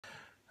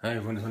Hi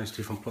everyone, it's only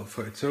Steve from Plot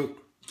 42.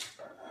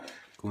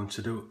 Going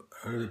to do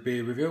another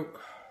beer review.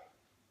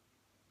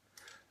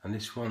 And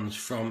this one's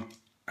from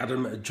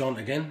Adam and John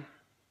again.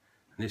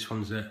 And this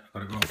one's, I've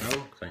got it wrote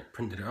down because I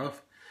printed it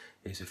off.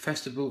 It's a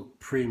Festival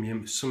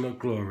Premium Summer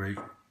Glory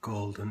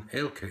Golden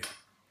Ale Kit.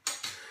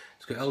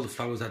 It's got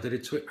elderflowers added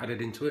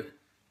into it.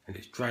 And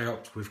it's dry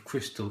hopped with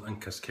Crystal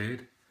and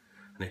Cascade.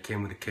 And it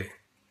came with a kit.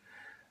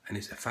 And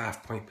it's a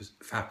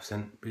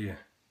 5% beer.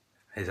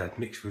 He's had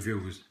mixed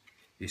reviews.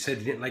 He said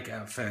he didn't like it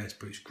at first,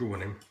 but it's grew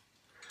on him.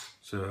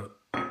 So,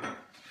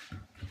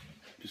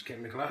 just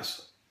get my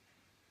glass.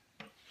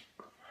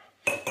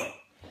 Get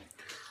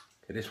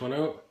this one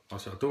out.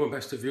 Also, I'll do my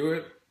best to view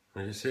it.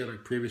 As you see,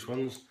 like previous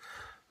ones,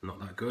 not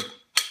that good.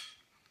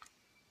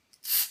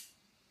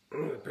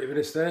 A bit of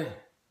this there.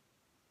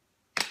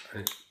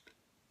 And it's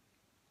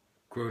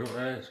grown up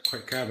there, it's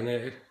quite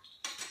carbonated.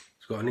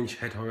 It's got an inch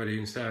head already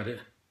inside it.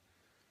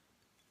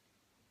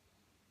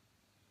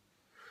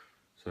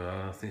 So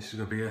I think this is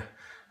going to be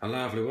a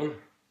lively one.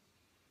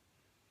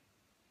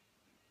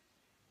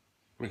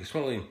 Make it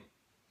smell in.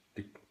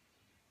 You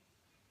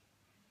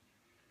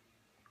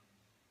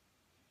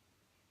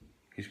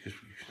can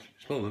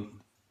smell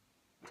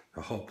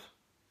the hops.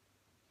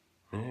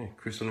 Yeah,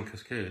 Crystal and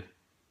Cascade.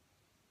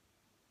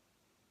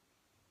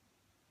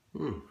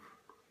 Right,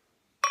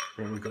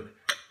 we've got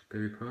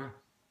berry pie.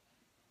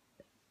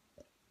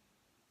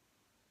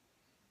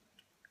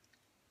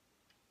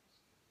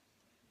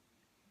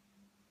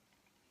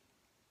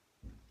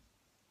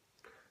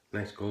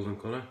 Nice golden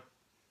colour.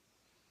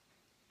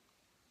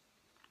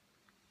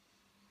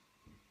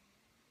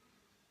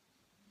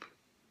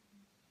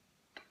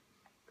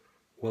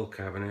 Well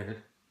carbonated.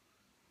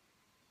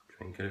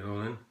 Try and get it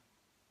all in.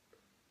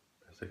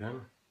 Best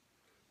again.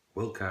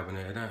 Well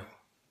carbonated out.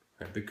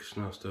 Like a big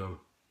snowstorm.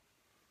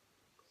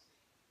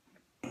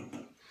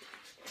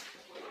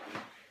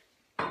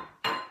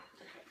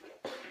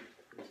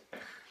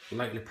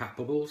 Lightly packed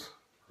bubbles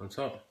on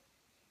top.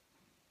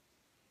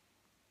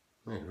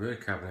 Yeah, really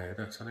carbonated,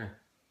 actually.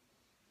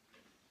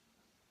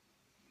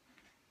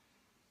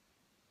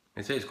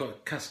 It's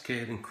got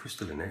Cascade and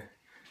Crystal in it,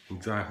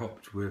 and dry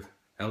hopped with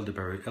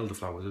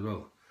elderflowers as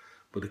well.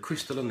 But the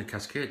Crystal and the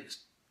Cascade,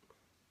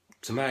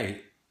 to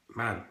my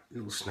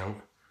little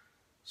snout,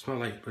 smell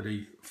like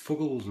bloody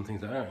fuggles and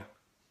things like that.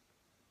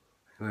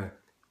 Anyway,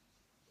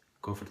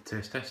 go for the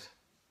taste test.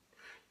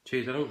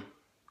 Cheers, Adam.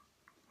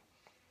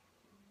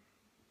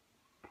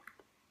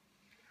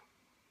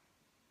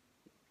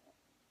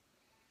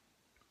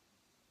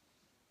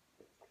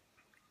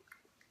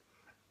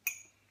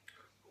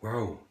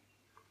 Wow.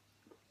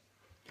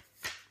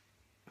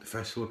 The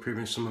Festival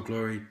Premium Summer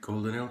Glory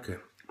Golden Ale Kit.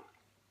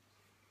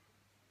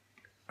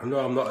 I know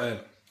I'm not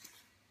a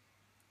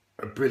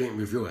brilliant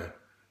reviewer,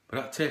 but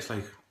that tastes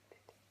like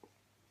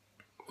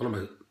one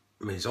of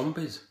my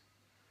zombies.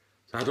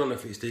 So I don't know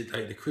if it's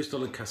like the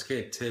Crystal and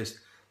Cascade taste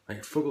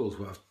like fuggles,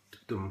 what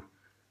I've done,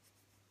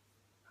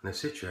 and the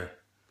Citra,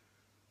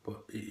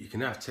 but you can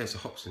have taste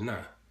of hops in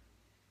that.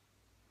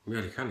 You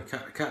really can.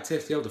 I can't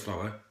taste the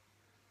elderflower.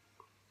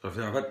 So I've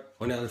had,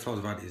 only elderflowers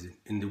I've had is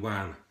in the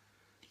wine.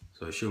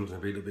 So I assume it's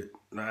going to be a little bit,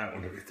 I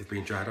wonder if they've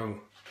been dried out,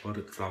 or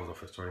the flowers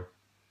off it, sorry.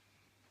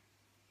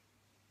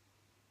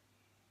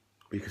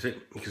 But you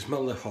can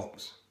smell the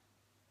hops.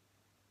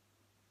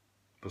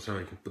 But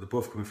sorry, but they're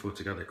both coming through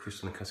together,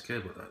 Crystal and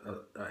Cascade, but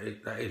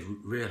that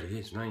really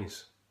is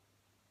nice.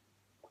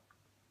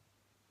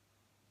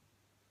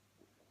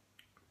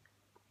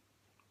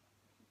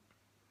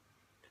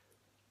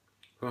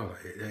 Oh,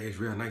 it is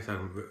really nice, that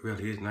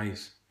really is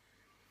nice.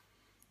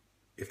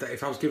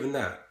 If I was given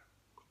that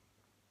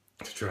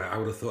to try, I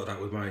would have thought that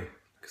was my, like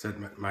I said,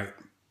 my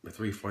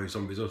 3-4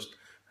 Zombie Dust,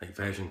 like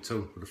version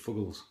 2 with the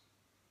fuggles.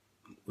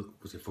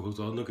 Was it fuggles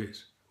or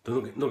nuggets?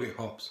 The nugget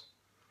hops.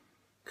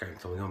 Can't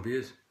tell me zombie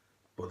is,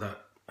 but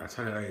I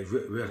tell you,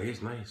 it really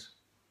is nice.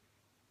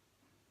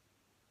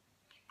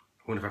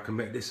 I wonder if I can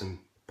make this and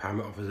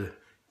palm it off as a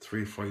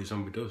 3-4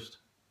 Zombie Dust.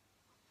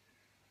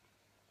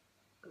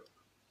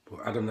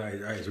 But Adam, that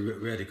is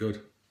really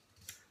good.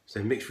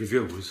 So mixed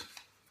reviews.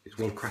 It's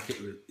one crack it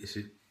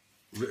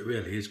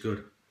really is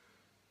good.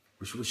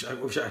 Wish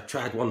I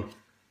tried one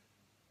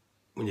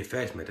when you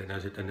first made it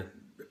and a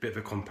bit of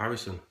a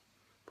comparison.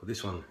 But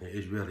this one,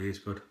 really is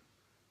good.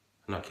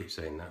 And I keep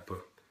saying that,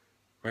 but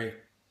right,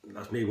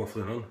 that's me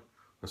waffling on.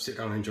 I'll sit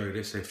down and enjoy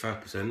this, say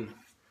 5%.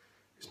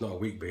 It's not a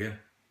weak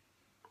beer.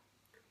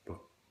 But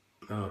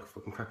no,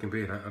 fucking cracking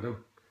beer that,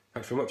 Adam.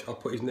 Thanks very much. I'll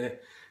put his name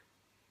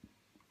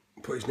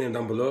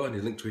down below and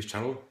his link to his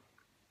channel.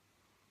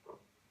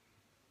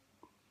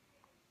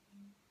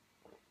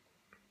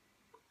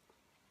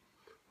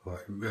 Oh,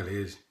 it really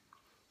is.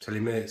 Tell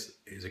your mates,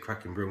 it's a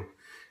cracking brew.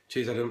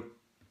 Cheers, Adam.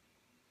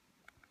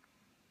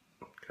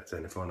 Can't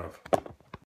turn the phone off.